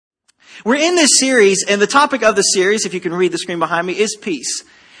We're in this series, and the topic of the series, if you can read the screen behind me, is peace.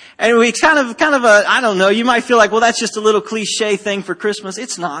 And we kind of I don't know, you might feel like, well, that's just a little cliche thing for Christmas.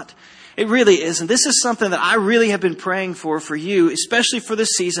 It's not. It really isn't. This is something that I really have been praying for you, especially for this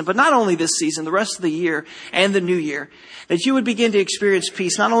season, but not only this season, the rest of the year and the new year, that you would begin to experience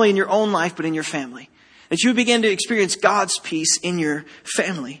peace, not only in your own life, but in your family. That you would begin to experience God's peace in your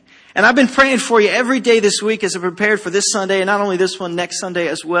family. And I've been praying for you every day this week as I prepared for this Sunday, and not only this one, next Sunday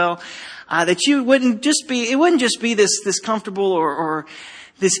as well, that you wouldn't just be this comfortable or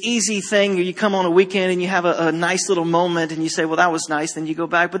this easy thing where you come on a weekend and you have a nice little moment and you say, well, that was nice, then you go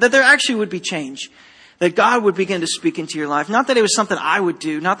back. But that there actually would be change. That God would begin to speak into your life. Not that it was something I would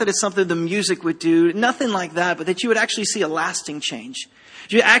do. Not that it's something the music would do. Nothing like that. But that you would actually see a lasting change.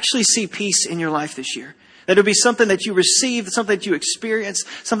 You actually see peace in your life this year. That it would be something that you receive, something that you experience,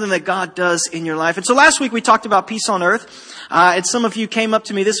 something that God does in your life. And so last week we talked about peace on earth. And some of you came up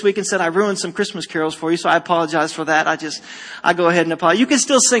to me this week and said, I ruined some Christmas carols for you, so I apologize for that. I go ahead and apologize. You can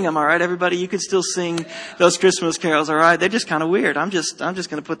still sing them, all right, everybody? You can still sing those Christmas carols, all right? They're just kind of weird. I'm just going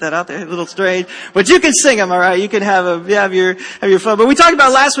to put that out there, a little strange. But you can sing them, all right? You can have your fun. But we talked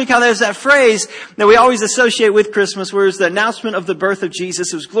about last week how there's that phrase that we always associate with Christmas, where it's the announcement of the birth of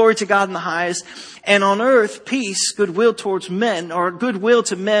Jesus. It was glory to God in the highest, and on earth, peace, goodwill towards men, or goodwill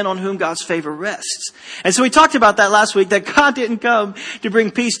to men on whom God's favor rests. And so we talked about that last week, that God didn't come to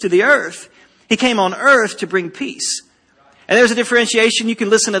bring peace to the earth. He came on earth to bring peace. And there's a differentiation. You can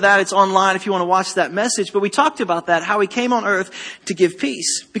listen to that. It's online if you want to watch that message. But we talked about that, how he came on earth to give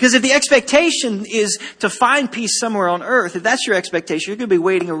peace. Because if the expectation is to find peace somewhere on earth, if that's your expectation, you're going to be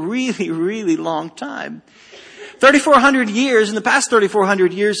waiting a really, really long time. 3,400 years, in the past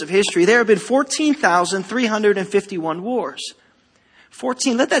 3,400 years of history, there have been 14,351 wars.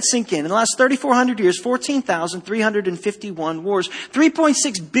 Let that sink in. In the last 3,400 years, 14,351 wars.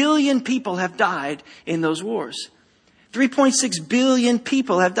 3.6 billion people have died in those wars. 3.6 billion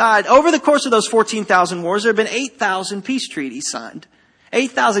people have died. Over the course of those 14,000 wars, there have been 8,000 peace treaties signed.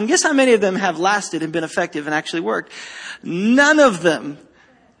 8,000. Guess how many of them have lasted and been effective and actually worked? None of them.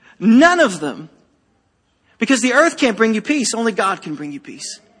 None of them. Because the earth can't bring you peace. Only God can bring you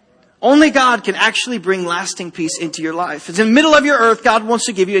peace. Only God can actually bring lasting peace into your life. It's in the middle of your earth. God wants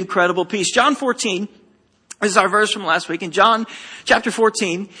to give you incredible peace. John 14, this is our verse from last week. In John chapter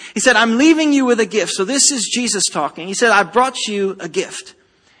 14, he said, I'm leaving you with a gift. So this is Jesus talking. He said, I brought you a gift.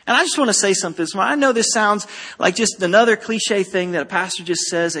 And I just want to say something this morning. I know this sounds like just another cliche thing that a pastor just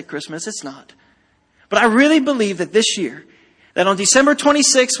says at Christmas. It's not. But I really believe that this year, that on December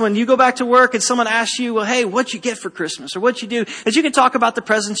 26th, when you go back to work and someone asks you, well, hey, what'd you get for Christmas? Or what'd you do? That you can talk about the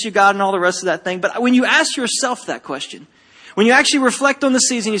presents you got and all the rest of that thing. But when you ask yourself that question, when you actually reflect on the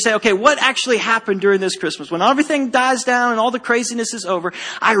season, you say, okay, what actually happened during this Christmas? When everything dies down and all the craziness is over,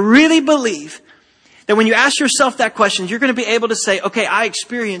 I really believe that when you ask yourself that question, you're going to be able to say, okay, I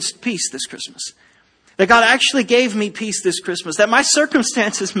experienced peace this Christmas. That God actually gave me peace this Christmas. That my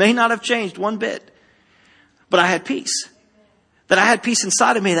circumstances may not have changed one bit, but I had peace. That I had peace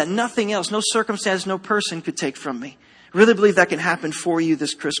inside of me that nothing else, no circumstance, no person could take from me. I really believe that can happen for you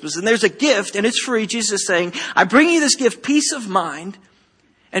this Christmas. And there's a gift, and it's free. Jesus is saying, I bring you this gift, peace of mind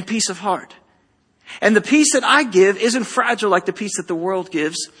and peace of heart. And the peace that I give isn't fragile like the peace that the world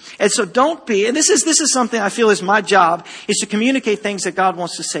gives. And so don't be, and this is something I feel is my job, is to communicate things that God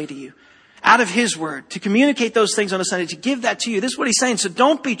wants to say to you. Out of His Word. To communicate those things on a Sunday, to give that to you. This is what He's saying. So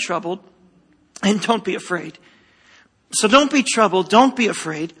don't be troubled and don't be afraid. So don't be troubled. Don't be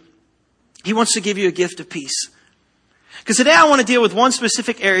afraid. He wants to give you a gift of peace. Because today I want to deal with one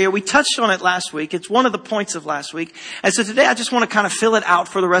specific area. We touched on it last week. It's one of the points of last week. And so today I just want to kind of fill it out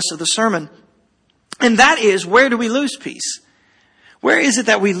for the rest of the sermon. And that is, where do we lose peace? Where is it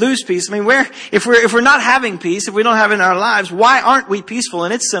that we lose peace? I mean, if we're not having peace, if we don't have it in our lives, why aren't we peaceful?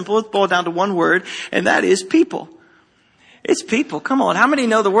 And it's simple. It's boiled down to one word, and that is people. It's people. Come on. How many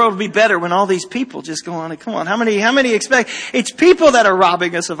know the world would be better when all these people just go on and come on? How many expect? It's people that are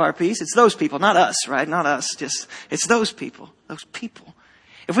robbing us of our peace. It's those people, not us, right? Not us. It's those people. Those people.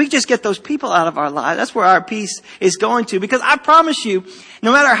 If we just get those people out of our lives, that's where our peace is going to. Because I promise you,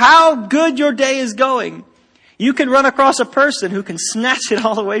 no matter how good your day is going, you can run across a person who can snatch it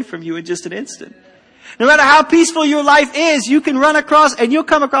all away from you in just an instant. No matter how peaceful your life is, you can run across and you'll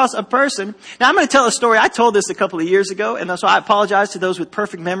come across a person. Now, I'm going to tell a story. I told this a couple of years ago, and so I apologize to those with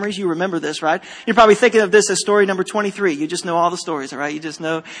perfect memories. You remember this, right? You're probably thinking of this as story number 23. You just know all the stories, all right? You just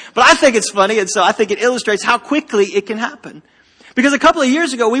know. But I think it's funny, and so I think it illustrates how quickly it can happen. Because a couple of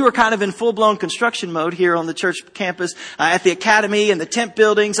years ago, we were kind of in full-blown construction mode here on the church campus, at the academy and the tent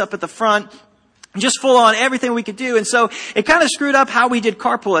buildings up at the front. Just full on everything we could do. And so it kind of screwed up how we did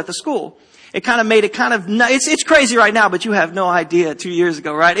carpool at the school. It kind of made it kind of, it's crazy right now, but you have no idea 2 years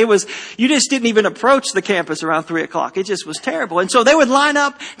ago, right? You just didn't even approach the campus around 3:00. It just was terrible. And so they would line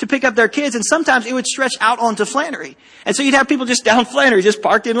up to pick up their kids, and sometimes it would stretch out onto Flannery. And so you'd have people just down Flannery, just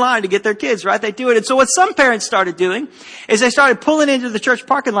parked in line to get their kids, right? They do it. And so what some parents started doing is they started pulling into the church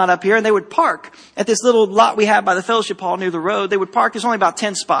parking lot up here, and they would park at this little lot we have by the fellowship hall near the road. They would park, there's only about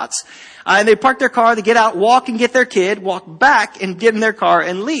 10 spots. And they'd park their car, they get out, walk and get their kid, walk back and get in their car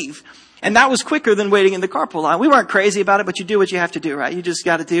and leave. And that was quicker than waiting in the carpool line. We weren't crazy about it, but you do what you have to do, right? You just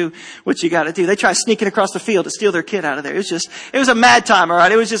got to do what you got to do. They try sneaking across the field to steal their kid out of there. It was a mad time, all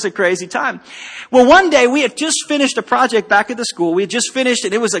right? It was just a crazy time. Well, one day we had just finished a project back at the school. We had just finished,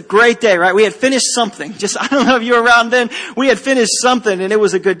 and it was a great day, right? We had finished something. I don't know if you were around then. We had finished something, and it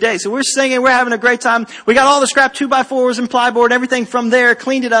was a good day. So we're singing, we're having a great time. We got all the scrap 2x4s and plyboard, everything from there,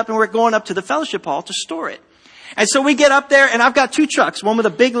 cleaned it up, and we're going up to the fellowship hall to store it. And so we get up there, and I've got 2 trucks, one with a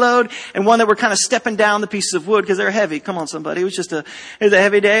big load and one that we're kind of stepping down the pieces of wood because they're heavy. Come on, somebody. It was a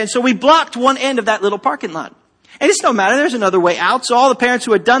heavy day. And so we blocked one end of that little parking lot. And it's no matter. There's another way out. So all the parents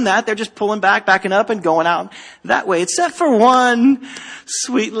who had done that, they're just pulling back, backing up, and going out that way, except for one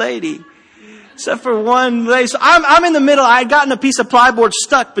sweet lady. Except for one lady. So I'm in the middle. I had gotten a piece of plyboard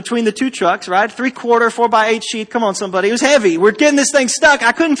stuck between the 2 trucks, right? 3/4, 4x8 sheet. Come on, somebody. It was heavy. We're getting this thing stuck.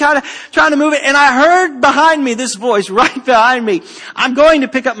 I couldn't trying to move it. And I heard behind me this voice right behind me. I'm going to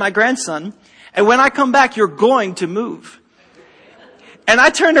pick up my grandson. And when I come back, you're going to move. And I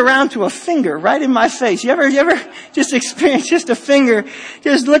turned around to a finger right in my face. You ever just experience just a finger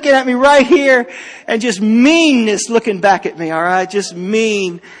just looking at me right here and just meanness looking back at me, all right? Just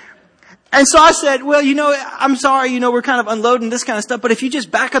mean. And so I said, well, I'm sorry, we're kind of unloading this kind of stuff, but if you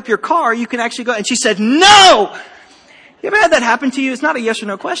just back up your car, you can actually go. And she said, no! You ever had that happen to you? It's not a yes or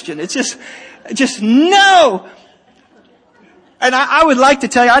no question. It's just no! And I would like to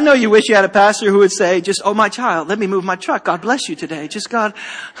tell you, I know you wish you had a pastor who would say, oh, my child, let me move my truck. God bless you today. Just God,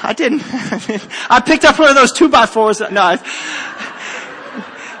 I didn't. I picked up one of those 2x4s. No,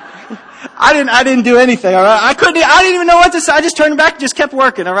 I didn't do anything, all right? I didn't even know what to say. I just turned back and just kept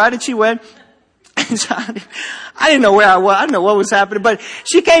working, all right? And she went. And so I didn't know where I was. I didn't know what was happening. But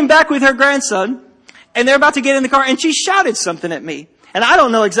she came back with her grandson, and they're about to get in the car, and she shouted something at me. And I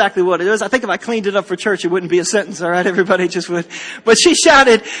don't know exactly what it was. I think if I cleaned it up for church, it wouldn't be a sentence, all right? Everybody just would. But she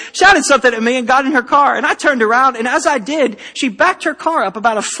shouted something at me and got in her car. And I turned around, and as I did, she backed her car up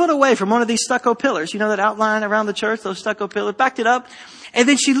about a foot away from one of these stucco pillars. You know that outline around the church, those stucco pillars? Backed it up, and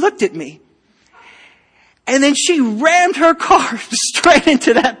then she looked at me. And then she rammed her car straight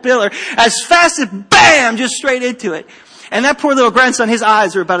into that pillar as fast as bam, just straight into it. And that poor little grandson, his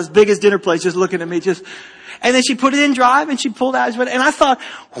eyes are about as big as dinner plates just looking at me. And then she put it in drive and she pulled out. And I thought,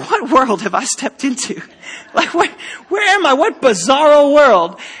 what world have I stepped into? Like, where am I? What bizarro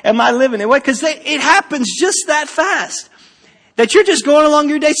world am I living in? Because it happens just that fast. That you're just going along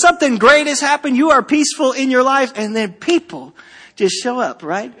your day. Something great has happened. You are peaceful in your life. And then people just show up,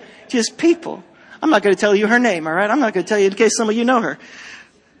 right? Just people. I'm not going to tell you her name, all right? I'm not going to tell you in case some of you know her.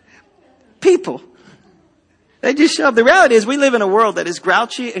 People. They just show up. The reality is we live in a world that is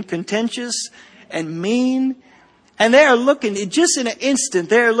grouchy and contentious and mean. And they are looking, just in an instant,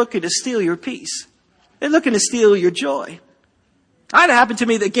 they're looking to steal your peace. They're looking to steal your joy. It happened to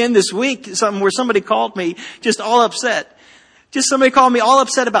me again this week, something where somebody called me just all upset. Just somebody called me all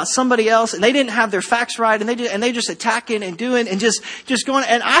upset about somebody else, and they didn't have their facts right, and they just attacking and doing and just going.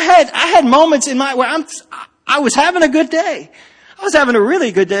 And I had moments in where I was having a good day. I was having a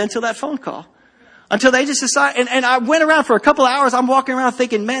really good day until that phone call, until they just decided. And I went around for a couple of hours. I'm walking around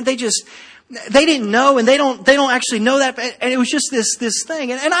thinking, man, they didn't know, and they don't actually know that. And it was just this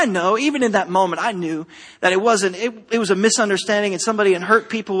thing. And I know, even in that moment, I knew that it was a misunderstanding, and somebody and hurt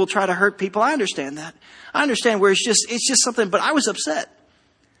people will try to hurt people. I understand that. I understand where it's just something, but I was upset.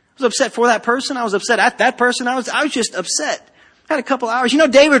 I was upset for that person. I was upset at that person. I was just upset. I had a couple hours. King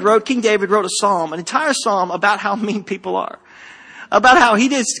David wrote a psalm, an entire psalm about how mean people are. About how he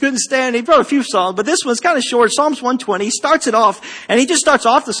couldn't stand. He wrote a few psalms, but this one's kind of short. Psalms 120. He starts it off, and he just starts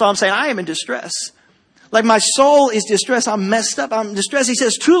off the psalm saying, I am in distress. Like my soul is distressed. I'm messed up. I'm distressed. He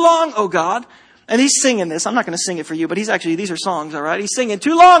says, too long, O God. And he's singing this. I'm not going to sing it for you, but these are songs, all right? He's singing,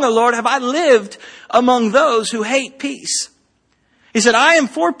 too long, O Lord, have I lived among those who hate peace. He said, I am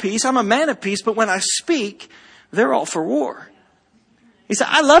for peace. I'm a man of peace, but when I speak, they're all for war. He said,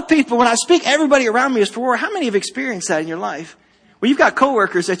 I love peace, but when I speak, everybody around me is for war. How many have experienced that in your life? Well, you've got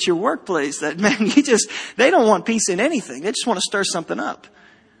coworkers at your workplace that, man, they don't want peace in anything. They just want to stir something up.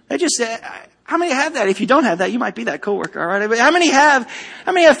 They just, how many have that? If you don't have that, you might be that coworker, all right? But how many have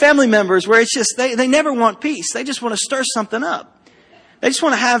family members where it's just, they never want peace. They just want to stir something up. They just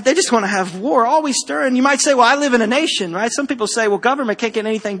want to have war, always stirring. You might say, well, I live in a nation, right? Some people say, well, government can't get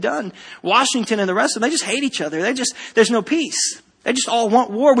anything done. Washington and the rest of them, they just hate each other. There's no peace. They just all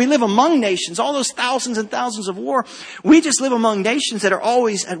want war. We live among nations, all those thousands and thousands of war. We just live among nations that are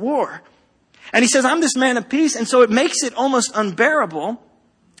always at war. And he says, I'm this man of peace. And so it makes it almost unbearable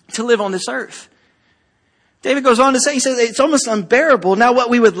to live on this earth. David goes on to say, he says, it's almost unbearable. Now, what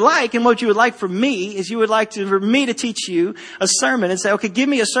we would like and what you would like from me is you would like for me to teach you a sermon and say, okay, give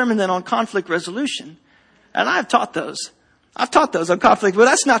me a sermon then on conflict resolution. And I've taught those. I've taught those on conflict, but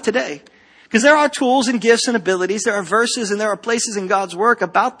that's not today. Because there are tools and gifts and abilities. There are verses and there are places in God's work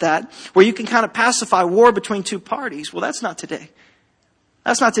about that where you can kind of pacify war between two parties. Well, that's not today.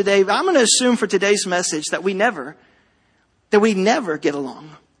 That's not today. I'm going to assume for today's message that we never get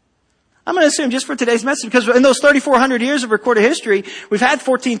along. I'm going to assume just for today's message, because in those 3,400 years of recorded history, we've had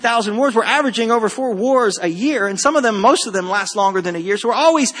 14,000 wars. We're averaging over 4 wars a year, and most of them last longer than a year. So we're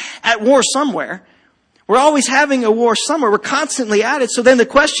always at war somewhere. We're always having a war somewhere. We're constantly at it. So then the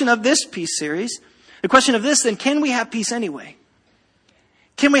question of this peace series, the question of this then, can we have peace anyway?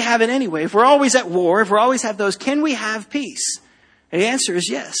 Can we have it anyway? If we're always at war, if we always have those, can we have peace? And the answer is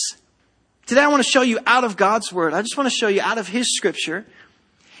yes. Today I want to show you out of God's Word. I just want to show you out of His Scripture.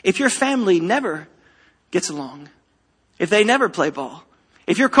 If your family never gets along, if they never play ball,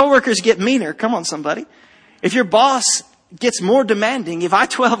 if your coworkers get meaner, come on somebody. If your boss gets more demanding, if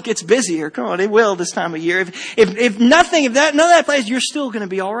I-12 gets busier, come on, it will this time of year. If none of that plays, you're still going to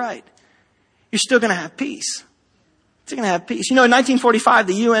be all right. You're still going to have peace. You're going to have peace. You know, in 1945,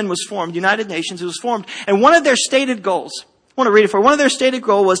 the UN was formed, United Nations, it was formed, and one of their stated goals, I want to read it for you. One of their stated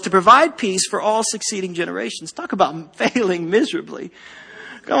goals was to provide peace for all succeeding generations. Talk about failing miserably.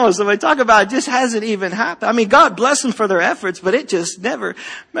 Come on, somebody, talk about it just hasn't even happened. I mean, God bless them for their efforts, but it just never,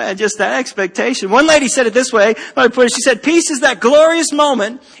 just that expectation. One lady said it this way, she said, peace is that glorious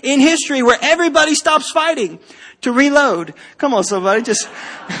moment in history where everybody stops fighting to reload. Come on, somebody,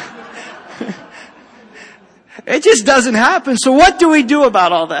 it just doesn't happen. So what do we do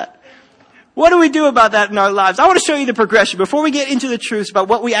about all that? What do we do about that in our lives? I want to show you the progression. Before we get into the truths about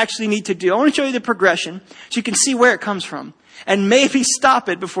what we actually need to do, I want to show you the progression so you can see where it comes from. And maybe stop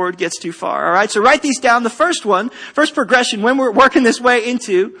it before it gets too far. All right. So write these down. The first progression, when we're working this way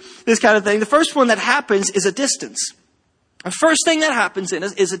into this kind of thing, the first one that happens is a distance. The first thing that happens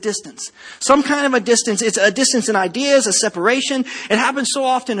is a distance. Some kind of a distance. It's a distance in ideas, a separation. It happens so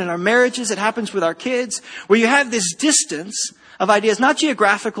often in our marriages. It happens with our kids, where you have this distance of ideas, not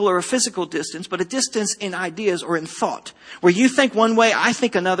geographical or a physical distance, but a distance in ideas or in thought, where you think one way, I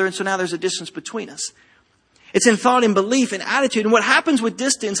think another, and so now there's a distance between us. It's in thought and belief and attitude. And what happens with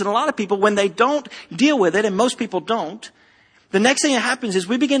distance, and a lot of people, when they don't deal with it, and most people don't, the next thing that happens is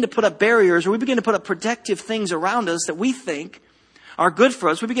we begin to put up barriers, or we begin to put up protective things around us that we think are good for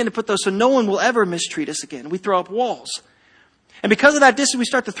us. We begin to put those so no one will ever mistreat us again. We throw up walls. And because of that distance we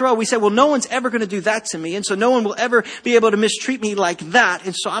start to throw, we say, well, no one's ever going to do that to me. And so no one will ever be able to mistreat me like that.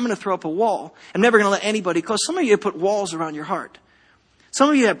 And so I'm going to throw up a wall. I'm never going to let anybody, because some of you have put walls around your heart. Some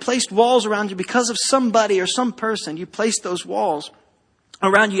of you have placed walls around you because of somebody or some person. You placed those walls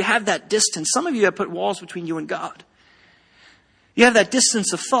around you. You have that distance. Some of you have put walls between you and God. You have that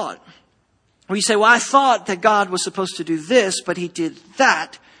distance of thought where you say, well, I thought that God was supposed to do this, but He did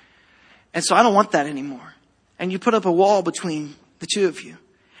that. And so I don't want that anymore. And you put up a wall between the two of you.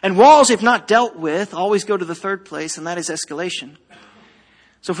 And walls, if not dealt with, always go to the third place, and that is escalation.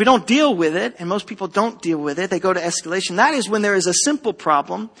 So if we don't deal with it, and most people don't deal with it, they go to escalation. That is when there is a simple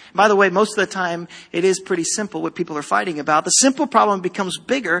problem. By the way, most of the time, it is pretty simple what people are fighting about. The simple problem becomes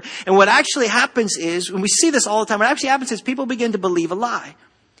bigger. And what actually happens is, when we see this all the time, what actually happens is people begin to believe a lie.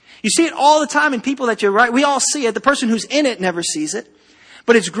 You see it all the time in people that you're right. We all see it. The person who's in it never sees it.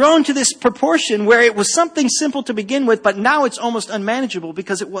 But it's grown to this proportion where it was something simple to begin with, but now it's almost unmanageable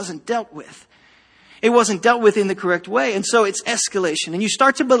because it wasn't dealt with. It wasn't dealt with in the correct way. And so it's escalation. And you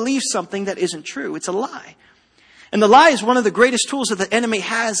start to believe something that isn't true. It's a lie. And the lie is one of the greatest tools that the enemy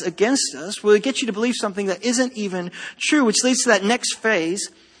has against us. Will it get you to believe something that isn't even true, which leads to that next phase,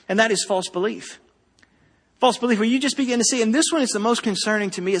 and that is false belief. False belief, where you just begin to see, and this one is the most concerning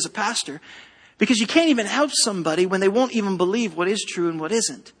to me as a pastor, because you can't even help somebody when they won't even believe what is true and what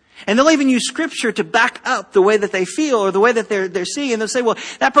isn't. And they'll even use scripture to back up the way that they feel or the way that they're seeing. And they'll say, well,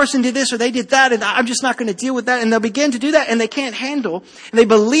 that person did this or they did that, and I'm just not going to deal with that. And they'll begin to do that, and they can't handle, and they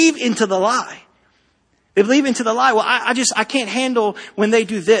believe into the lie. They believe into the lie. Well, I can't handle when they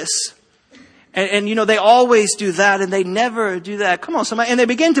do this. And they always do that and they never do that. Come on, somebody. And they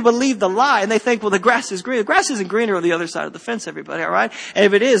begin to believe the lie and they think, well, the grass is green. The grass isn't greener on the other side of the fence, everybody, all right? And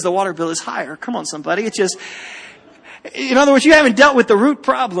if it is, the water bill is higher. Come on, somebody. It's just, in other words, you haven't dealt with the root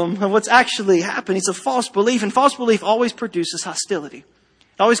problem of what's actually happened. It's a false belief, and false belief always produces hostility.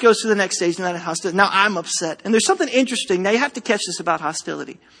 It always goes to the next stage, and that hostility. Now I'm upset. And there's something interesting. Now you have to catch this about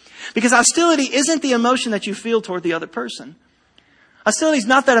hostility. Because hostility isn't the emotion that you feel toward the other person. Hostility is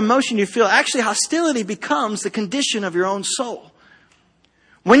not that emotion you feel. Actually, hostility becomes the condition of your own soul.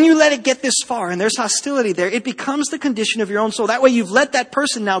 When you let it get this far and there's hostility there, it becomes the condition of your own soul. That way you've let that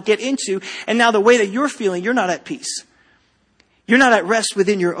person now get into, and now the way that you're feeling, you're not at peace. You're not at rest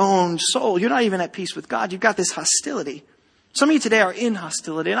within your own soul. You're not even at peace with God. You've got this hostility. Some of you today are in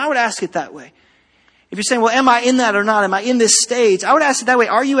hostility, and I would ask it that way. If you're saying, well, am I in that or not? Am I in this stage? I would ask it that way.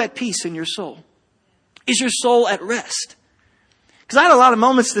 Are you at peace in your soul? Is your soul at rest? Because I had a lot of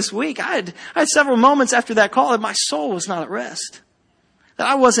moments this week. I had several moments after that call that my soul was not at rest. That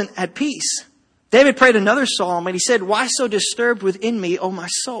I wasn't at peace. David prayed another psalm and he said, why so disturbed within me, O my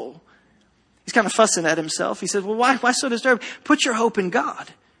soul? He's kind of fussing at himself. He said, well, why so disturbed? Put your hope in God.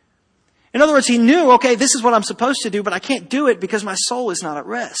 In other words, he knew, okay, this is what I'm supposed to do, but I can't do it because my soul is not at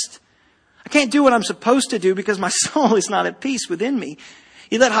rest. I can't do what I'm supposed to do because my soul is not at peace within me.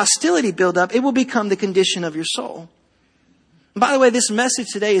 You let hostility build up, it will become the condition of your soul. And by the way, this message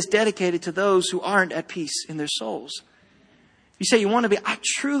today is dedicated to those who aren't at peace in their souls. You say you want to be, I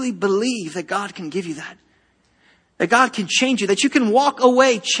truly believe that God can give you that. That God can change you, that you can walk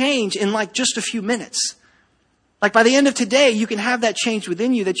away changed in like just a few minutes. Like by the end of today, you can have that change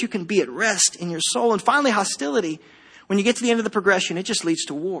within you, that you can be at rest in your soul. And finally, hostility, when you get to the end of the progression, it just leads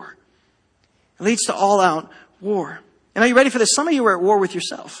to war. It leads to all-out war. And are you ready for this? Some of you are at war with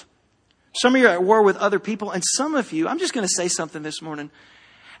yourself. Some of you are at war with other people. And some of you, I'm just going to say something this morning.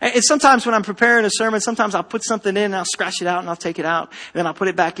 And sometimes when I'm preparing a sermon, sometimes I'll put something in and I'll scratch it out and I'll take it out. And then I'll put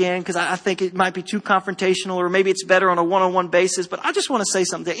it back in because I think it might be too confrontational, or maybe it's better on a one-on-one basis. But I just want to say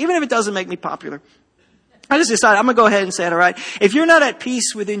something, even if it doesn't make me popular. I just decided I'm going to go ahead and say it, all right? If you're not at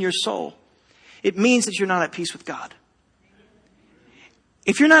peace within your soul, it means that you're not at peace with God.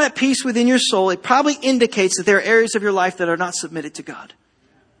 If you're not at peace within your soul, it probably indicates that there are areas of your life that are not submitted to God.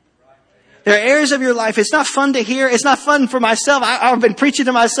 There are areas of your life. It's not fun to hear. It's not fun for myself. I've been preaching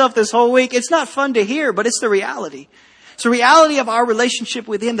to myself this whole week. It's not fun to hear, but it's the reality. It's the reality of our relationship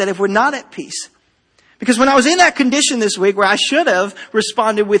with Him, that if we're not at peace. Because when I was in that condition this week where I should have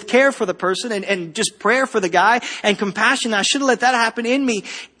responded with care for the person and just prayer for the guy and compassion, I should have let that happen in me.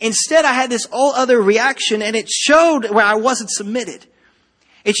 Instead, I had this all other reaction, and it showed where I wasn't submitted.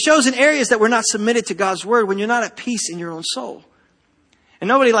 It shows in areas that we're not submitted to God's word when you're not at peace in your own soul. And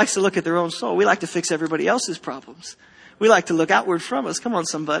nobody likes to look at their own soul. We like to fix everybody else's problems. We like to look outward from us. Come on,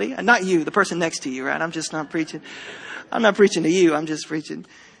 somebody. And not you, the person next to you, right? I'm just not preaching. I'm not preaching to you. I'm just preaching.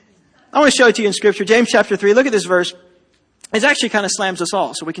 I want to show it to you in Scripture. James chapter 3. Look at this verse. It actually kind of slams us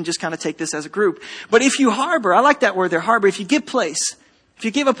all, so we can just kind of take this as a group. But if you harbor, I like that word there, harbor. If you give place, if you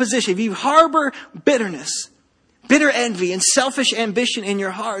give a position, if you harbor bitterness, bitter envy, and selfish ambition in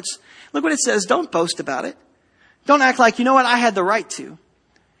your hearts, look what it says. Don't boast about it. Don't act like, you know what, I had the right to.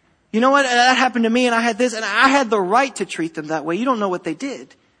 You know what, that happened to me and I had this and I had the right to treat them that way. You don't know what they did.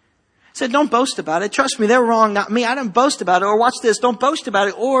 It said, don't boast about it. Trust me, they're wrong, not me. I didn't boast about it. Or watch this, don't boast about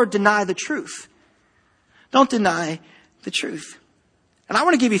it or deny the truth. Don't deny the truth. And I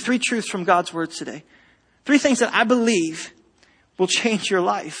want to give you 3 truths from God's words today. 3 things that I believe will change your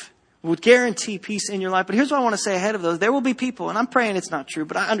life, will guarantee peace in your life. But here's what I want to say ahead of those. There will be people, and I'm praying it's not true,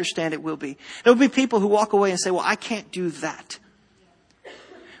 but I understand it will be. There will be people who walk away and say, well, I can't do that.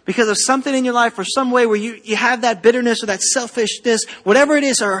 Because of something in your life or some way where you have that bitterness or that selfishness, whatever it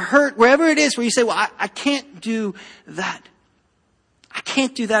is, or hurt, wherever it is where you say, well, I can't do that. I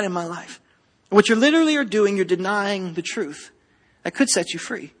can't do that in my life. And what you literally are doing, you're denying the truth that could set you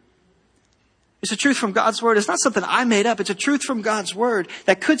free. It's a truth from God's word. It's not something I made up. It's a truth from God's word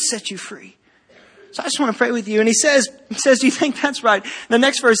that could set you free. So I just want to pray with you. And he says, do you think that's right? The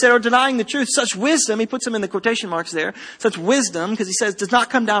next verse said, or denying the truth, such wisdom, he puts them in the quotation marks there, such wisdom, because he says, does not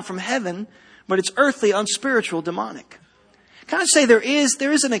come down from heaven, but it's earthly, unspiritual, demonic. Can I say there is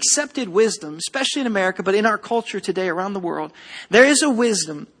an accepted wisdom, especially in America, but in our culture today around the world, there is a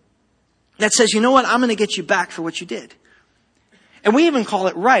wisdom that says, you know what, I'm going to get you back for what you did. And we even call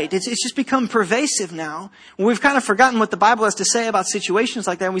it right. It's just become pervasive now. We've kind of forgotten what the Bible has to say about situations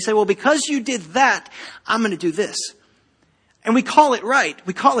like that. And we say, well, because you did that, I'm going to do this. And we call it right.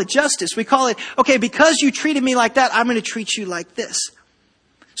 We call it justice. We call it, okay, because you treated me like that, I'm going to treat you like this.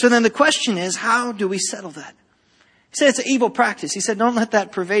 So then the question is, how do we settle that? He said it's an evil practice. He said, don't let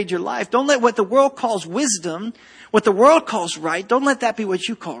that pervade your life. Don't let what the world calls wisdom, what the world calls right, don't let that be what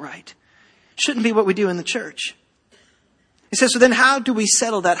you call right. Shouldn't be what we do in the church. He says, so then how do we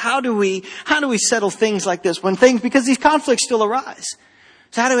settle that? How do we settle things like this because these conflicts still arise?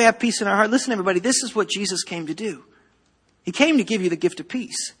 So how do we have peace in our heart? Listen, everybody, this is what Jesus came to do. He came to give you the gift of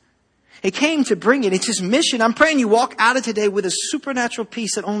peace. He came to bring it. It's his mission. I'm praying you walk out of today with a supernatural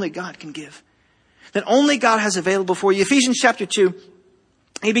peace that only God can give. That only God has available for you. Ephesians chapter 2,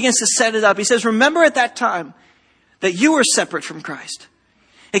 he begins to set it up. He says, remember at that time that you were separate from Christ,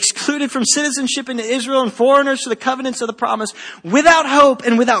 excluded from citizenship into Israel and foreigners to the covenants of the promise, without hope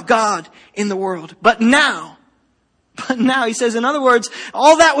and without God in the world. But now, he says, in other words,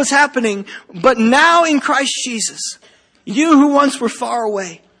 all that was happening, but now in Christ Jesus, you who once were far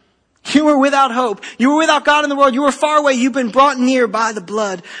away, you were without hope. You were without God in the world. You were far away. You've been brought near by the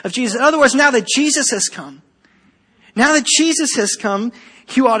blood of Jesus. In other words, now that Jesus has come,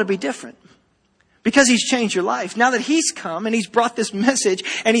 you ought to be different. Because he's changed your life. Now that he's come and he's brought this message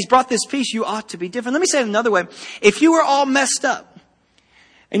and he's brought this peace, you ought to be different. Let me say it another way. If you were all messed up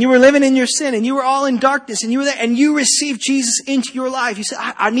and you were living in your sin and you were all in darkness and you were there and you received Jesus into your life, you said,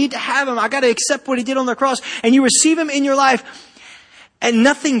 I need to have him. I got to accept what he did on the cross, and you receive him in your life, and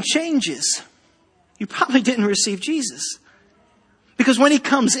nothing changes, you probably didn't receive Jesus. Because when he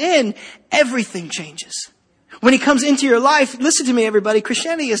comes in, everything changes. When he comes into your life, listen to me, everybody,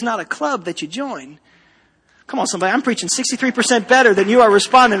 Christianity is not a club that you join. Come on, somebody, I'm preaching 63% better than you are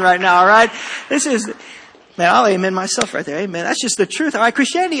responding right now, all right? Man, I'll amen myself right there. Amen. That's just the truth. All right.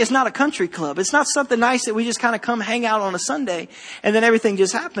 Christianity is not a country club. It's not something nice that we just kind of come hang out on a Sunday and then everything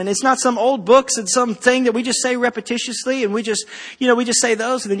just happened. It's not some old books and some thing that we just say repetitiously and we just say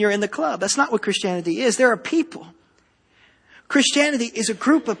those and then you're in the club. That's not what Christianity is. There are people. Christianity is a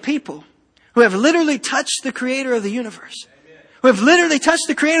group of people who have literally touched the creator of the universe. Who have literally touched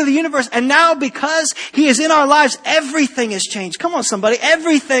the creator of the universe. And now because he is in our lives, everything has changed. Come on, somebody.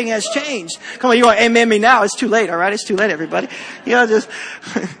 Everything has changed. Come on, you want to amen me now. It's too late, all right? It's too late, everybody.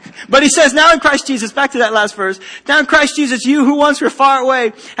 But he says, now in Christ Jesus, back to that last verse. Now in Christ Jesus, you who once were far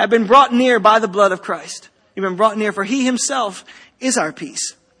away have been brought near by the blood of Christ. You've been brought near, for he himself is our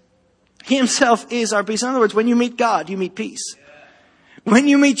peace. He himself is our peace. In other words, when you meet God, you meet peace. When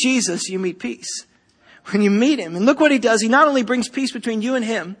you meet Jesus, you meet peace. When you meet him, and look what he does. He not only brings peace between you and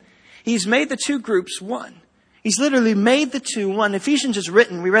him, he's made the two groups one. He's literally made the two one. Ephesians is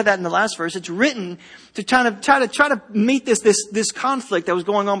written. We read that in the last verse. It's written to try to meet this conflict that was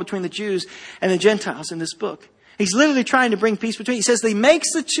going on between the Jews and the Gentiles in this book. He's literally trying to bring peace between. He says that he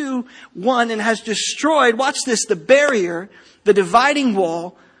makes the two one and has destroyed, watch this, the barrier, the dividing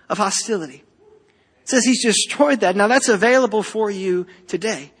wall of hostility. It says he's destroyed that. Now that's available for you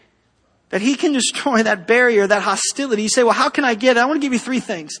today. That he can destroy that barrier, that hostility. You say, well, how can I get it? I want to give you three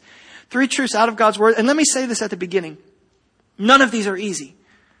things. Three truths out of God's word. And let me say this at the beginning. None of these are easy.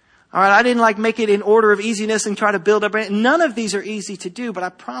 All right. I didn't make it in order of easiness and try to build up. None of these are easy to do, but I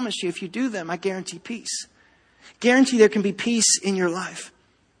promise you, if you do them, I guarantee peace. Guarantee there can be peace in your life.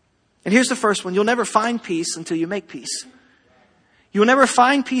 And here's the first one. You'll never find peace until you make peace. You'll never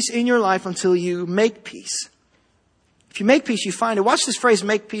find peace in your life until you make peace. If you make peace, you find it. Watch this phrase,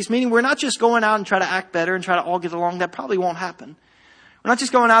 make peace, meaning we're not just going out and try to act better and try to all get along. That probably won't happen. We're not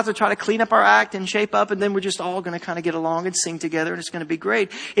just going out to try to clean up our act and shape up and then we're just all going to kind of get along and sing together and it's going to be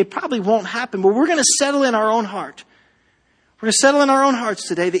great. It probably won't happen, but we're going to settle in our own heart. We're going to settle in our own hearts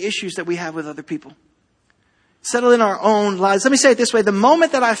today the issues that we have with other people. Settle in our own lives. Let me say it this way. The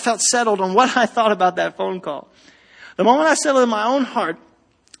moment that I felt settled on what I thought about that phone call, the moment I settled in my own heart,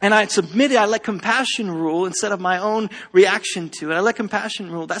 and I submitted, I let compassion rule instead of my own reaction to it. I let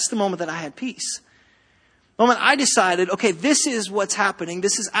compassion rule. That's the moment that I had peace. The moment I decided, okay, this is what's happening.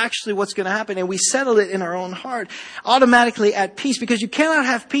 This is actually what's going to happen. And we settled it in our own heart, automatically at peace. Because you cannot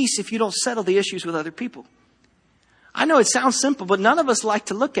have peace if you don't settle the issues with other people. I know it sounds simple, but none of us like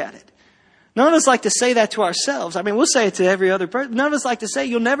to look at it. None of us like to say that to ourselves. I mean, we'll say it to every other person. None of us like to say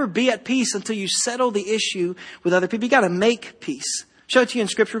you'll never be at peace until you settle the issue with other people. You got to make peace. Show it to you in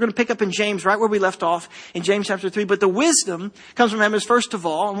Scripture. We're going to pick up in James, right where we left off, in James chapter 3. But the wisdom comes from heaven first of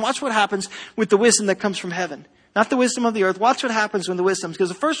all. And watch what happens with the wisdom that comes from heaven. Not the wisdom of the earth. Watch what happens when the wisdom, because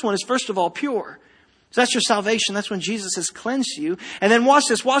the first one is first of all pure. So that's your salvation. That's when Jesus has cleansed you. And then watch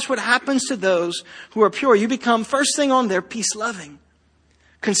this. Watch what happens to those who are pure. You become, first thing on there, peace-loving,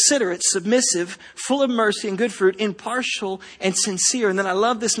 considerate, submissive, full of mercy and good fruit, impartial and sincere. And then I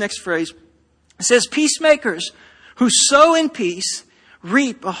love this next phrase. It says, peacemakers who sow in peace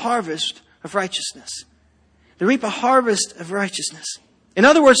reap a harvest of righteousness. They reap a harvest of righteousness. In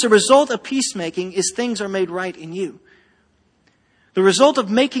other words, the result of peacemaking is things are made right in you. The result of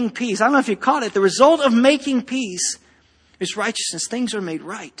making peace, I don't know if you caught it, the result of making peace is righteousness. Things are made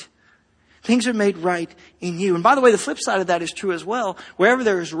right. Things are made right in you. And by the way, the flip side of that is true as well. Wherever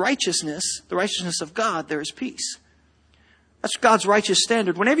there is righteousness, the righteousness of God, there is peace. That's God's righteous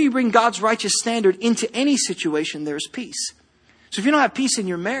standard. Whenever you bring God's righteous standard into any situation, there is peace. So if you don't have peace in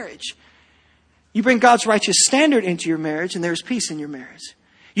your marriage, you bring God's righteous standard into your marriage and there's peace in your marriage.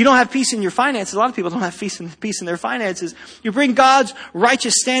 You don't have peace in your finances. A lot of people don't have peace in their finances. You bring God's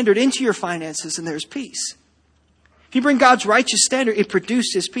righteous standard into your finances and there's peace. If you bring God's righteous standard, it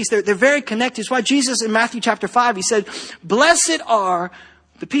produces peace. They're very connected. It's why Jesus in Matthew chapter 5, he said, blessed are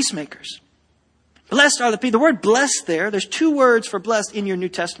the peacemakers. Blessed are the people. The word blessed there's two words for blessed in your New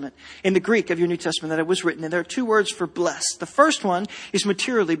Testament. In the Greek of your New Testament that it was written. And there are two words for blessed. The first one is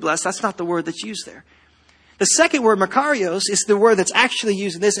materially blessed. That's not the word that's used there. The second word, makarios, is the word that's actually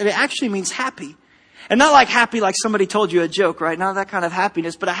used in this. And it actually means happy. And not like happy like somebody told you a joke, right? Not that kind of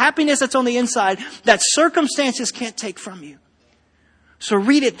happiness. But a happiness that's on the inside that circumstances can't take from you. So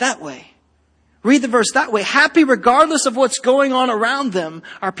read it that way. Read the verse that way. Happy regardless of what's going on around them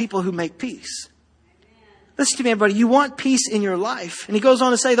are people who make peace. Listen to me, everybody. You want peace in your life. And he goes on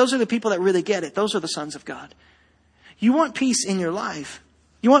to say, those are the people that really get it. Those are the sons of God. You want peace in your life.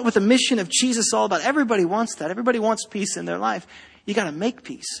 You want what the mission of Jesus is all about. Everybody wants that. Everybody wants peace in their life. You got to make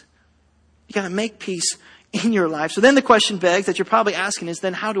peace. You got to make peace in your life. So then the question begs that you're probably asking is,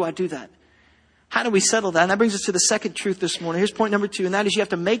 then how do I do that? How do we settle that? And that brings us to the second truth this morning. Here's point number 2, and that is you have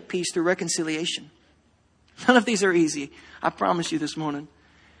to make peace through reconciliation. None of these are easy. I promise you this morning.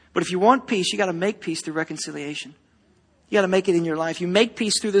 But if you want peace, you got to make peace through reconciliation. You got to make it in your life. You make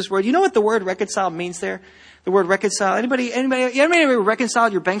peace through this word. You know what the word reconcile means there? The word reconcile. Anybody ever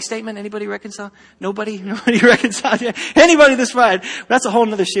reconciled your bank statement? Anybody reconcile? Nobody reconciled yet? Anybody this Friday? That's a whole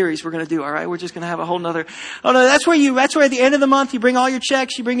nother series we're going to do. All right. We're just going to have a whole nother. Oh no, that's where at the end of the month, you bring all your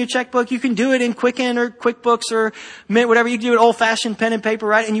checks, you bring your checkbook. You can do it in Quicken or QuickBooks or Mint, whatever. You can do it old fashioned pen and paper,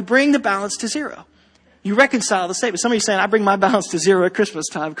 right? And you bring the balance to zero. You reconcile the statement. Somebody's saying, I bring my balance to zero at Christmas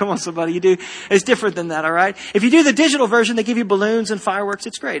time. Come on, somebody. You do. It's different than that, all right? If you do the digital version, they give you balloons and fireworks.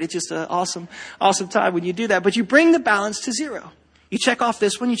 It's great. It's just an awesome time when you do that. But you bring the balance to zero. You check off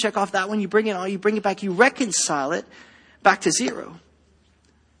this one. You check off that one. You bring it all. You bring it back. You reconcile it back to zero.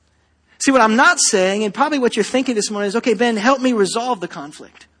 See, what I'm not saying, and probably what you're thinking this morning is, okay, Ben, help me resolve the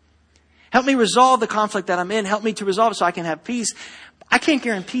conflict. Help me resolve the conflict that I'm in. Help me to resolve it so I can have peace. I can't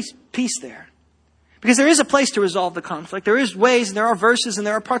guarantee peace there. Because there is a place to resolve the conflict. There is ways and there are verses and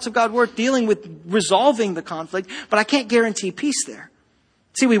there are parts of God's word dealing with resolving the conflict, but I can't guarantee peace there.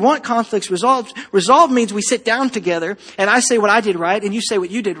 See, we want conflicts resolved. Resolved means we sit down together and I say what I did right and you say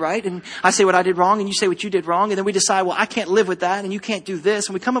what you did right and I say what I did wrong and you say what you did wrong and then we decide, well, I can't live with that and you can't do this,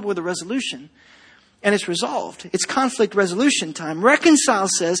 and we come up with a resolution and it's resolved. It's conflict resolution time. Reconcile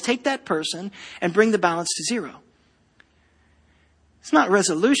says take that person and bring the balance to zero. It's not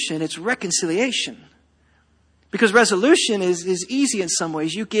resolution, it's reconciliation. Because resolution is easy in some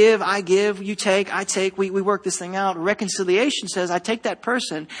ways. You give, I give, you take, I take. We work this thing out. Reconciliation says I take that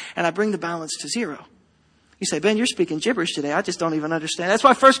person and I bring the balance to zero. You say, Ben, you're speaking gibberish today. I just don't even understand. That's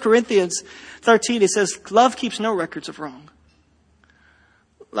why 1 Corinthians 13, it says, love keeps no records of wrong.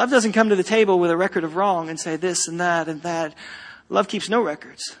 Love doesn't come to the table with a record of wrong and say this and that and that. Love keeps no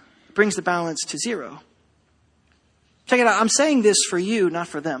records. It brings the balance to zero. Check it out. I'm saying this for you, not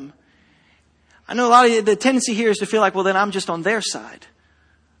for them. I know a lot of the tendency here is to feel like, well, then I'm just on their side.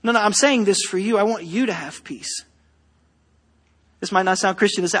 No, I'm saying this for you. I want you to have peace. This might not sound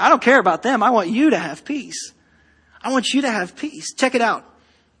Christian to say, I don't care about them. I want you to have peace. I want you to have peace. Check it out.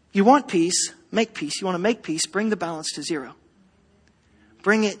 You want peace, make peace. You want to make peace, bring the balance to zero.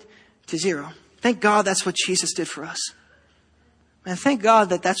 Bring it to zero. Thank God that's what Jesus did for us. Man, thank God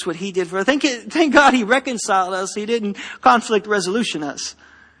that that's what he did for us. Thank God he reconciled us. He didn't conflict resolution us.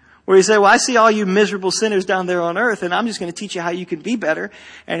 Where he said, well, I see all you miserable sinners down there on earth, and I'm just going to teach you how you can be better.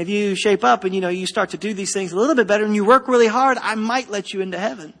 And if you shape up and, you start to do these things a little bit better and you work really hard, I might let you into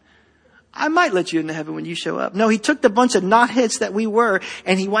heaven. I might let you into heaven when you show up. No, he took the bunch of knotheads that we were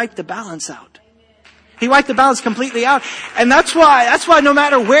and he wiped the balance out. He wiped the balance completely out. And that's why no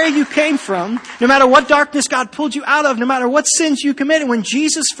matter where you came from, no matter what darkness God pulled you out of, no matter what sins you committed, when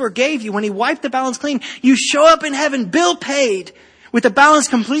Jesus forgave you, when he wiped the balance clean, you show up in heaven, bill paid, with the balance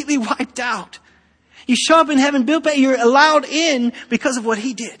completely wiped out. You show up in heaven, bill paid, you're allowed in because of what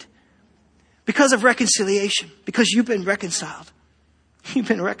he did. Because of reconciliation. Because you've been reconciled. You've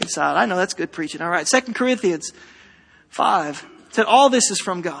been reconciled. I know that's good preaching. All right. 2 Corinthians 5 said all this is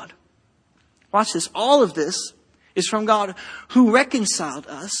from God. Watch this. All of this is from God, who reconciled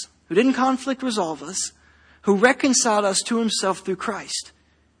us, who didn't conflict resolve us, who reconciled us to himself through Christ.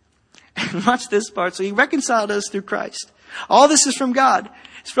 And watch this part. So he reconciled us through Christ. All this is from God.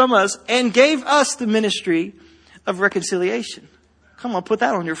 It's from us, and gave us the ministry of reconciliation. Come on, put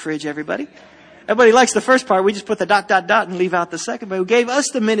that on your fridge, everybody. Everybody likes the first part. We just put the ... and leave out the second. But who gave us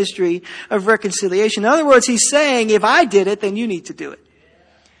the ministry of reconciliation. In other words, he's saying, if I did it, then you need to do it.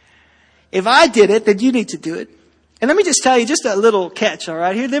 If I did it, then you need to do it. And let me just tell you just a little catch, all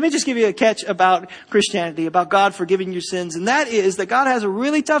right? Here, let me just give you a catch about Christianity, about God forgiving your sins. And that is that God has a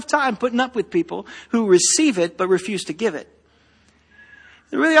really tough time putting up with people who receive it but refuse to give it.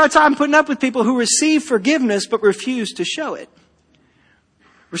 A really hard time putting up with people who receive forgiveness but refuse to show it.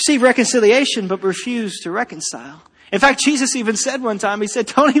 Receive reconciliation but refuse to reconcile. In fact, Jesus even said one time, he said,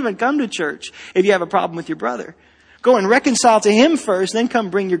 don't even come to church if you have a problem with your brother. Go and reconcile to him first, then come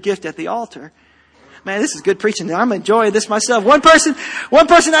bring your gift at the altar. Man, this is good preaching. I'm enjoying this myself. One person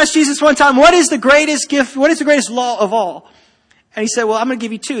asked Jesus one time, what is the greatest gift? What is the greatest law of all? And he said, well, I'm going to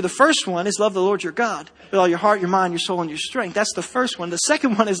give you two. The first one is love the Lord your God with all your heart, your mind, your soul, and your strength. That's the first one. The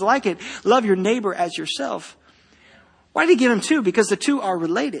second one is like it. Love your neighbor as yourself. Why did he give him two? Because the two are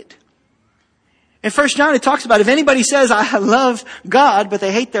related. In 1 John, it talks about if anybody says, I love God, but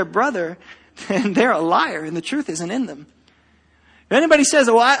they hate their brother, then they're a liar and the truth isn't in them. If anybody says,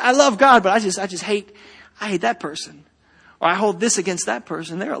 well, I love God, but I just hate that person, or I hold this against that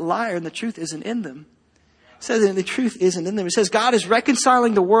person, they're a liar and the truth isn't in them. It says that the truth isn't in them. It says God is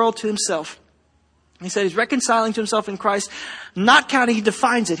reconciling the world to himself. He said he's reconciling to himself in Christ, not counting, he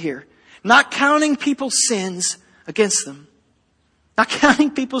defines it here, not counting people's sins against them. Not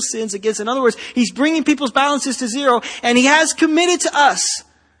counting people's sins against them. In other words, he's bringing people's balances to zero, and he has committed to us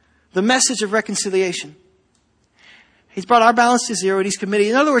the message of reconciliation. He's brought our balance to zero and he's committed.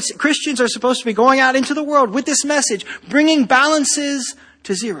 In other words, Christians are supposed to be going out into the world with this message, bringing balances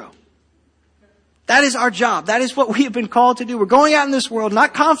to zero. That is our job. That is what we have been called to do. We're going out in this world,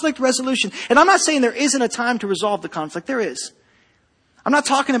 not conflict resolution. And I'm not saying there isn't a time to resolve the conflict. There is. I'm not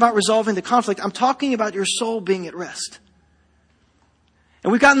talking about resolving the conflict. I'm talking about your soul being at rest.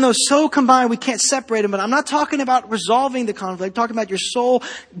 And we've gotten those so combined we can't separate them. But I'm not talking about resolving the conflict. I'm talking about your soul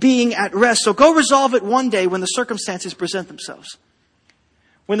being at rest. So go resolve it one day when the circumstances present themselves.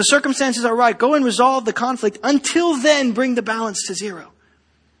 When the circumstances are right, go and resolve the conflict. Until then, bring the balance to zero.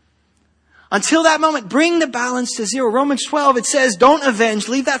 Until that moment, bring the balance to zero. Romans 12, it says, don't avenge.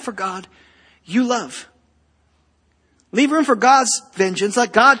 Leave that for God. You love. Leave room for God's vengeance.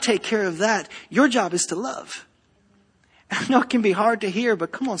 Let God take care of that. Your job is to love. I know it can be hard to hear,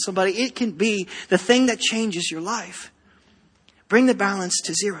 but come on, somebody. It can be the thing that changes your life. Bring the balance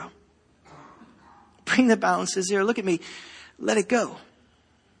to zero. Bring the balance to zero. Look at me. Let it go.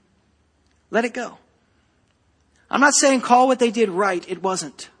 Let it go. I'm not saying call what they did right. It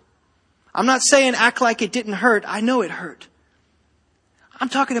wasn't. I'm not saying act like it didn't hurt. I know it hurt. I'm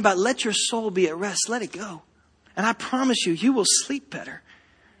talking about let your soul be at rest. Let it go. And I promise you, you will sleep better.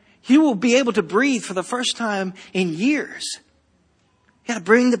 You will be able to breathe for the first time in years. You got to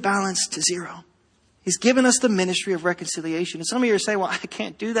bring the balance to zero. He's given us the ministry of reconciliation. And some of you are saying, well, I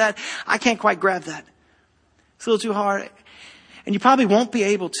can't do that. I can't quite grab that. It's a little too hard. And you probably won't be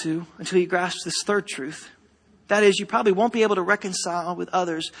able to until you grasp this third truth. That is, you probably won't be able to reconcile with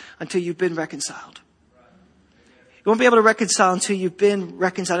others until you've been reconciled. You won't be able to reconcile until you've been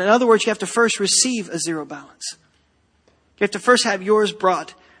reconciled. In other words, you have to first receive a zero balance. You have to first have yours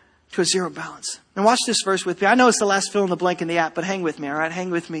brought to a zero balance. Now watch this verse with me. I know it's the last fill in the blank in the app, but hang with me, all right?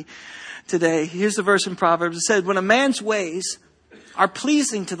 Hang with me today. Here's the verse in Proverbs. It said, when a man's ways are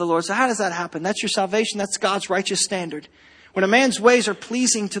pleasing to the Lord. So how does that happen? That's your salvation. That's God's righteous standard. When a man's ways are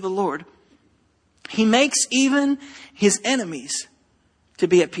pleasing to the Lord, he makes even his enemies to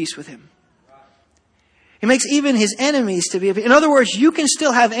be at peace with him. He makes even his enemies to be at peace. In other words, you can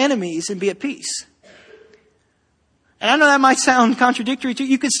still have enemies and be at peace. And I know that might sound contradictory to you.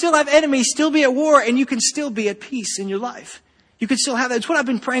 You can still have enemies, still be at war, and you can still be at peace in your life. You can still have that. It's what I've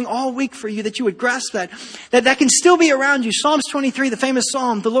been praying all week for you, that you would grasp that that can still be around you. Psalms 23, the famous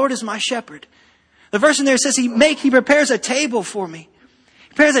psalm, the Lord is my shepherd. The verse in there says he prepares a table for me.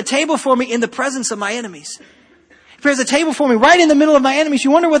 He prepares a table for me in the presence of my enemies. He prepares a table for me right in the middle of my enemies. You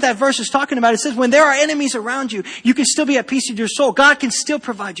wonder what that verse is talking about. It says when there are enemies around you, you can still be at peace in your soul. God can still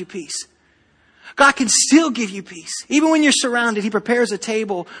provide you peace. God can still give you peace. Even when you're surrounded, he prepares a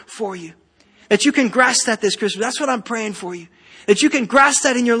table for you. That you can grasp that this Christmas. That's what I'm praying for you. That you can grasp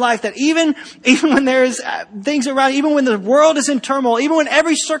that in your life. That even when there's things around, even when the world is in turmoil, even when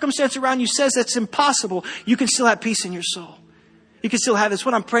every circumstance around you says that's impossible, you can still have peace in your soul. You can still have this.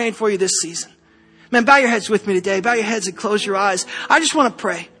 What I'm praying for you this season. Man, bow your heads with me today. Bow your heads and close your eyes. I just want to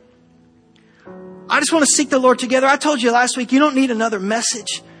pray. I just want to seek the Lord together. I told you last week, you don't need another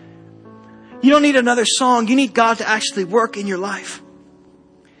message. You don't need another song. You need God to actually work in your life.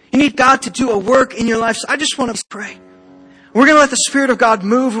 You need God to do a work in your life. So I just want to pray. We're going to let the Spirit of God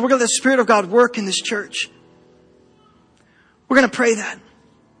move. We're going to let the Spirit of God work in this church. We're going to pray that.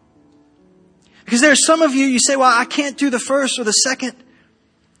 Because there are some of you, you say, well, I can't do the first or the second.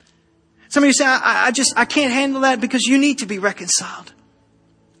 Some of you say, I can't handle that, because you need to be reconciled.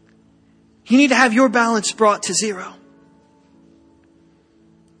 You need to have your balance brought to zero.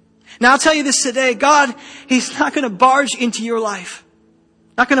 Now I'll tell you this today. God, He's not going to barge into your life.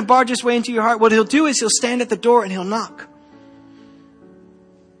 Not going to barge His way into your heart. What He'll do is He'll stand at the door and He'll knock.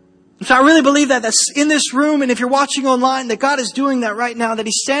 And so I really believe that's in this room, and if you're watching online, that God is doing that right now, that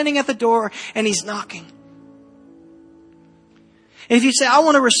He's standing at the door and He's knocking. And if you say, I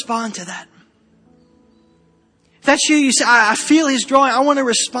want to respond to that. If that's you, you say, I feel His drawing, I want to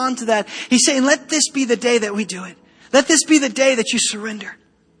respond to that. He's saying, let this be the day that we do it. Let this be the day that you surrender.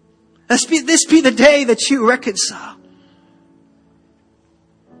 Let this be the day that you reconcile.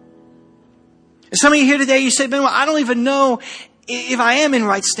 And some of you here today, you say, Ben, I don't even know if I am in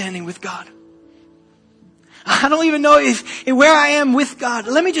right standing with God. I don't even know if where I am with God.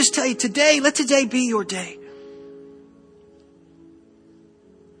 Let me just tell you today, let today be your day.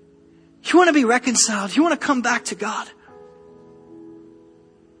 You want to be reconciled. You want to come back to God.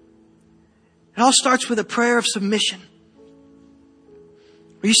 It all starts with a prayer of submission.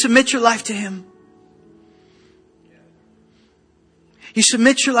 Where you submit your life to Him. You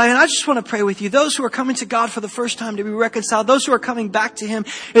submit your life. And I just want to pray with you. Those who are coming to God for the first time to be reconciled. Those who are coming back to Him.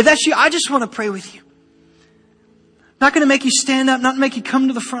 If that's you, I just want to pray with you. Not going to make you stand up. Not make you come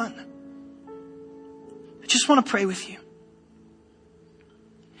to the front. I just want to pray with you.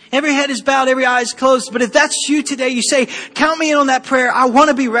 Every head is bowed. Every eye is closed. But if that's you today, you say, count me in on that prayer. I want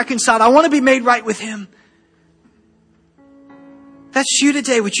to be reconciled. I want to be made right with Him. That's you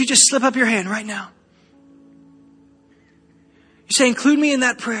today. Would you just slip up your hand right now? You say, include me in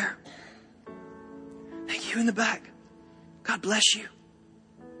that prayer. Thank you in the back. God bless you.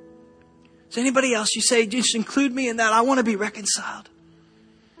 Is anybody else? You say, just include me in that. I want to be reconciled.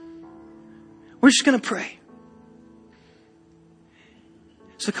 We're just going to pray.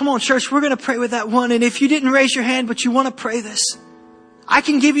 So come on, church, we're going to pray with that one. And if you didn't raise your hand, but you want to pray this, I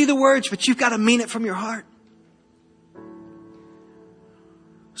can give you the words, but you've got to mean it from your heart.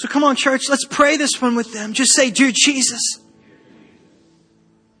 So come on, church, let's pray this one with them. Just say, dear Jesus,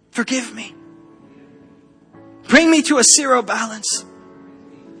 forgive me. Bring me to a zero balance.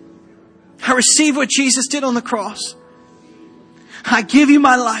 I receive what Jesus did on the cross. I give you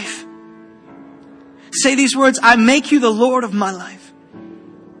my life. Say these words, I make you the Lord of my life.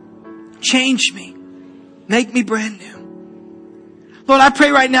 Change me. Make me brand new. Lord, I pray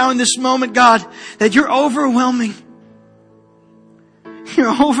right now in this moment, God, that your overwhelming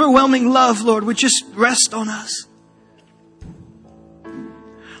love, Lord, would just rest on us.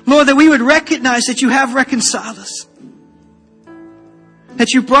 Lord, that we would recognize that you have reconciled us.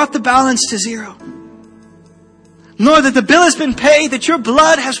 That you brought the balance to zero. Lord, that the bill has been paid, that your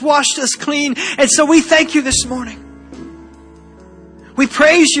blood has washed us clean. And so we thank you this morning. We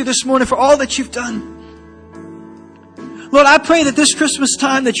praise you this morning for all that you've done. Lord, I pray that this Christmas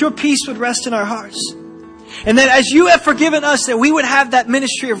time, that your peace would rest in our hearts. And that as you have forgiven us, that we would have that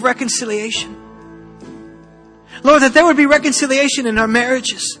ministry of reconciliation. Lord, that there would be reconciliation in our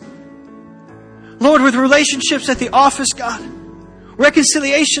marriages. Lord, with relationships at the office, God.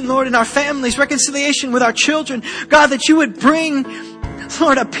 Reconciliation, Lord, in our families. Reconciliation with our children. God, that you would bring,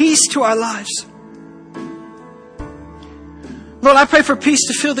 Lord, a peace to our lives. Lord, I pray for peace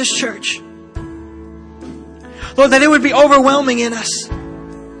to fill this church. Lord, that it would be overwhelming in us.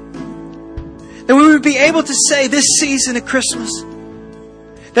 That we would be able to say this season at Christmas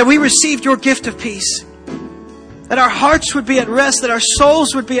that we received your gift of peace. That our hearts would be at rest. That our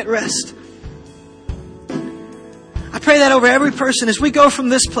souls would be at rest. I pray that over every person as we go from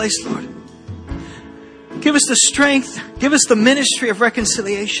this place, Lord. Give us the strength. Give us the ministry of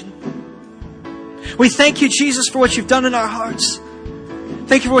reconciliation. We thank you, Jesus, for what you've done in our hearts.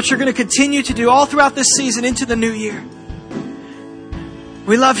 Thank you for what you're going to continue to do all throughout this season into the new year.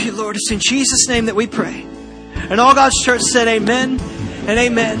 We love you, Lord. It's in Jesus' name that we pray. And all God's church said amen and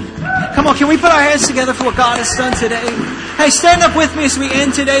amen. Come on, can we put our hands together for what God has done today? Hey, stand up with me as we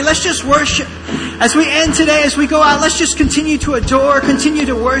end today. Let's just worship. As we end today, as we go out, let's just continue to adore, continue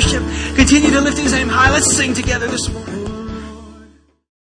to worship, continue to lift His name high. Let's sing together this morning.